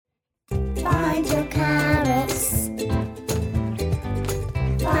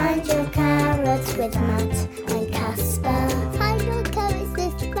with Matt and Casper. Find your carrots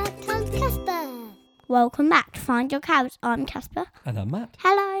with Matt and Casper. Welcome back to Find Your Carrots. I'm Casper. And I'm Matt.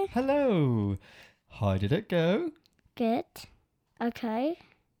 Hello. Hello. How did it go? Good. Okay.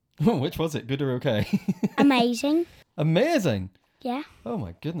 Which was it? Good or okay? Amazing. Amazing. Yeah. Oh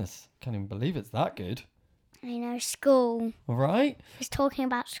my goodness. Can't even believe it's that good. I know, school. All right. I was talking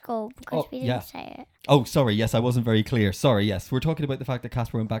about school because we didn't say it. Oh, sorry. Yes, I wasn't very clear. Sorry. Yes, we're talking about the fact that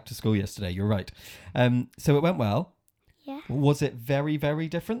Casper went back to school yesterday. You're right. So it went well. Yeah. Was it very, very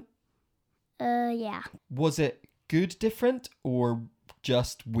different? Yeah. Was it good different or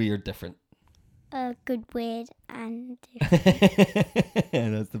just weird different? Good, weird, and different.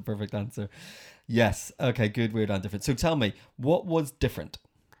 That's the perfect answer. Yes. Okay, good, weird, and different. So tell me, what was different?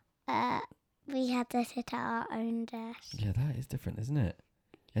 We had to sit at our own desk. Yeah, that is different, isn't it?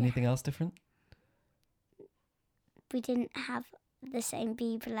 Anything else different? We didn't have the same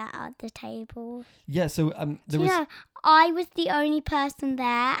people at the table. Yeah, so there was... know, I was the only person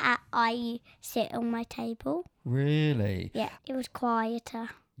there I sit on my table. Really? Yeah, it was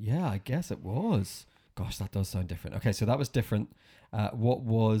quieter. Yeah, I guess it was. Gosh, that does sound different. Okay, so that was different. What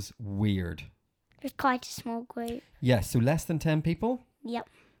was weird? It was quite a small group. Yes, so less than 10 people? Yep.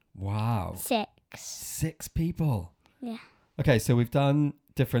 Wow. 6. 6 people. Yeah. Okay, so we've done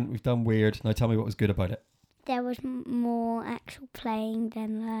different, we've done weird. Now tell me what was good about it. There was more actual playing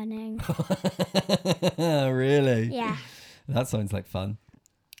than learning. Really? Yeah. That sounds like fun.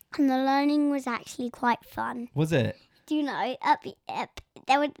 And the learning was actually quite fun. Was it? Do you know,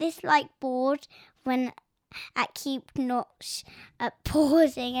 there was this board when I keep not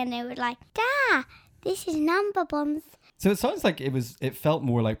pausing and they were like, "Dad, this is number bombs." So it sounds like it felt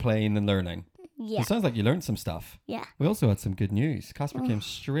more like playing than learning. Yeah. It sounds like you learned some stuff. Yeah. We also had some good news. Casper came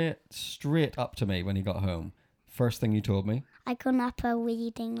straight up to me when he got home. First thing you told me. I got an upper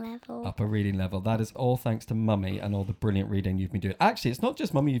reading level. Upper reading level. That is all thanks to Mummy and all the brilliant reading you've been doing. Actually, it's not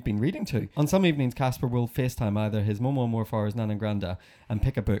just Mummy you've been reading to. On some evenings, Casper will FaceTime either his mum or more or his nan and granda and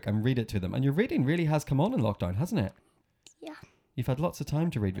pick a book and read it to them. And your reading really has come on in lockdown, hasn't it? Yeah. You've had lots of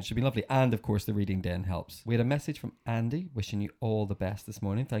time to read, which should be lovely. And, of course, the reading den helps. We had a message from Andy wishing you all the best this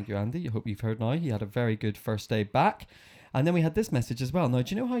morning. Thank you, Andy. I hope you've heard now. He had a very good first day back. And then we had this message as well. Now,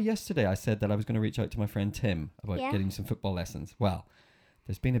 do you know how yesterday I said that I was going to reach out to my friend Tim about getting some football lessons? Well,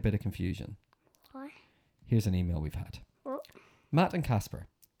 there's been a bit of confusion. Why? Here's an email we've had. Oh. Matt and Casper.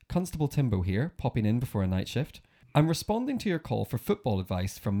 Constable Timbo here, popping in before a night shift. I'm responding to your call for football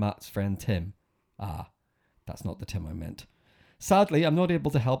advice from Matt's friend Tim. Ah, that's not the Tim I meant. Sadly, I'm not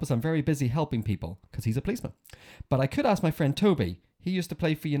able to help as I'm very busy helping people, because he's a policeman. But I could ask my friend Toby. He used to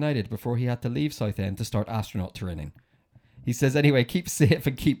play for United before he had to leave Southend to start astronaut training. He says, anyway, keep safe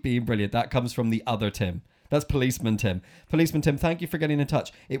and keep being brilliant. That comes from the other Tim. That's Policeman Tim. Policeman Tim, thank you for getting in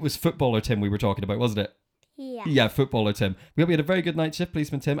touch. It was Footballer Tim we were talking about, wasn't it? Yeah. Yeah, Footballer Tim. We hope you had a very good night shift,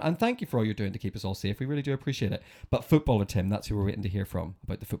 Policeman Tim, and thank you for all you're doing to keep us all safe. We really do appreciate it. But Footballer Tim, that's who we're waiting to hear from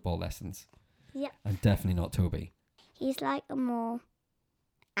about the football lessons. Yep. And definitely not Toby. He's like a more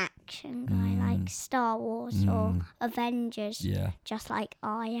action guy, like Star Wars or Avengers. Yeah. Just like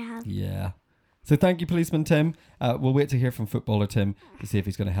I am. Yeah. So thank you, Policeman Tim. We'll wait to hear from Footballer Tim to see if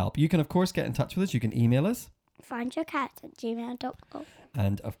he's going to help. You can, of course, get in touch with us. You can email us. findyourcat@gmail.com.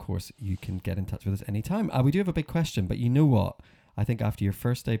 And, of course, you can get in touch with us anytime. We do have a big question, but you know what? I think after your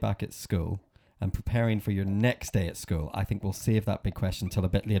first day back at school and preparing for your next day at school, I think we'll save that big question till a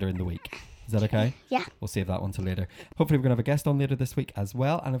bit later in the week. Is that okay? Yeah. We'll save that one till later. Hopefully we're going to have a guest on later this week as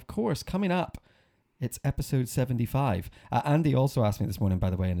well. And, of course, coming up, it's episode 75. Andy also asked me this morning, by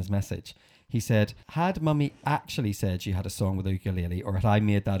the way, in his message. He said, had Mummy actually said she had a song with a ukulele, or had I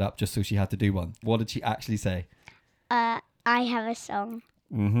made that up just so she had to do one? What did she actually say? I have a song.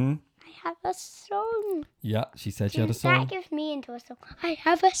 Mm-hmm. I have a song. Yeah, she said she had a song. That gives me into a song. I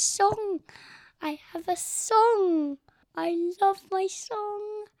have a song. I have a song. I love my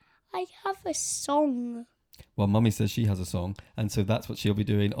song. I have a song. Well, Mummy says she has a song, and so that's what she'll be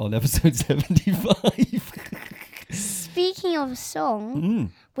doing on episode 75. Speaking of a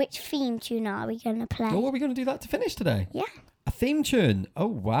song, which theme tune are we going to play? Oh, are we going to do that to finish today? Yeah. A theme tune. Oh,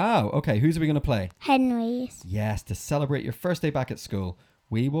 wow. Okay, whose are we going to play? Henry's. Yes, to celebrate your first day back at school,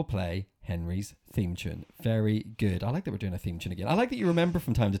 we will play Henry's theme tune. Very good. I like that we're doing a theme tune again. I like that you remember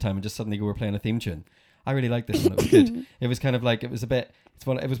from time to time and just suddenly go, we're playing a theme tune. I really like this one. It was good. It was kind of like, it was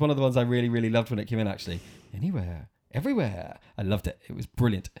one of the ones I really, really loved when it came in, actually. Anywhere, everywhere. I loved it. It was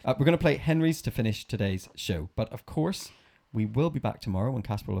brilliant. We're going to play Henry's to finish today's show. But of course, we will be back tomorrow when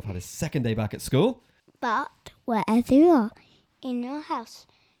Casper will have had his second day back at school. But wherever you are, in your house,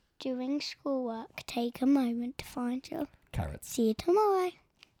 doing schoolwork, take a moment to find your Carrots. See you tomorrow.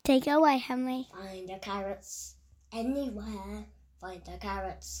 Take it away, Henry. Find the carrots anywhere. Find the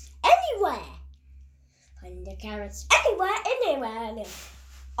carrots anywhere. Find the carrots anywhere.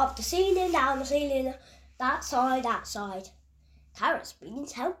 Up the ceiling, down the ceiling, that side. Carrots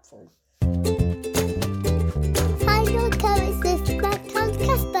means helpful.